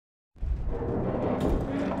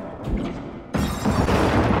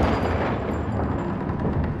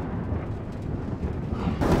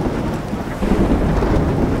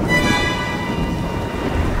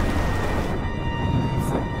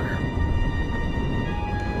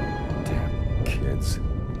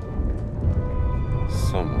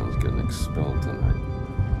spell tonight.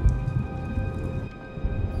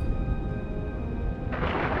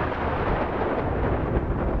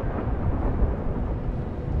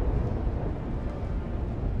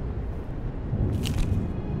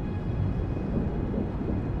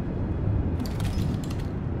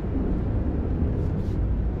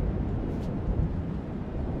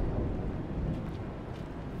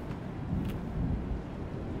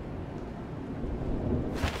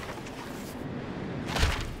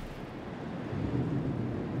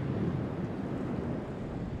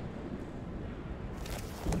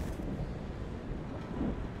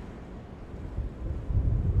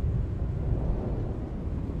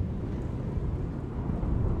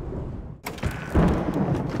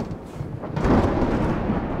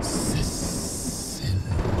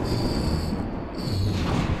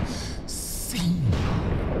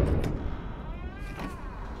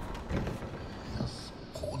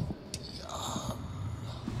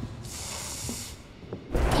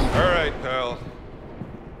 Pal.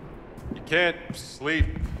 You can't sleep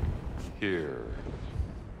here.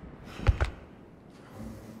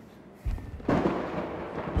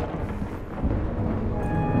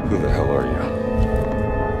 Who the hell are you?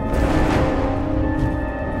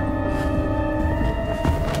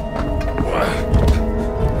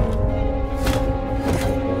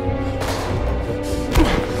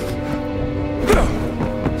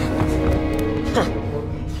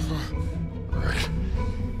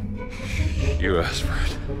 You asked for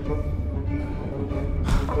it.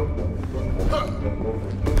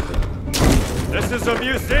 This is a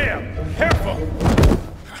museum! Careful!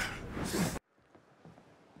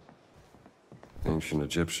 Ancient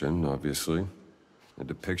Egyptian, obviously. A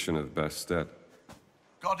depiction of Bastet.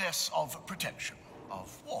 Goddess of protection,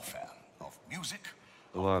 of warfare, of music.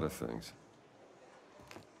 A lot of things.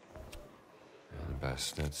 And the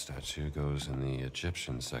Bastet statue goes in the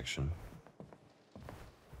Egyptian section.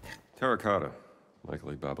 Terracotta,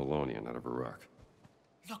 likely Babylonian out of Iraq.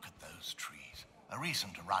 Look at those trees. A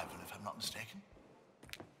recent arrival, if I'm not mistaken.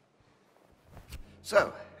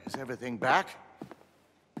 So, is everything back?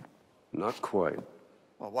 Not quite.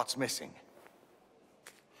 Well, what's missing?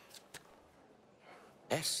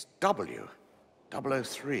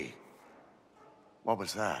 SW-003. What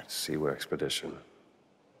was that? Seaway expedition.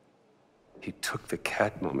 He took the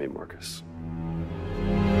cat mummy, Marcus.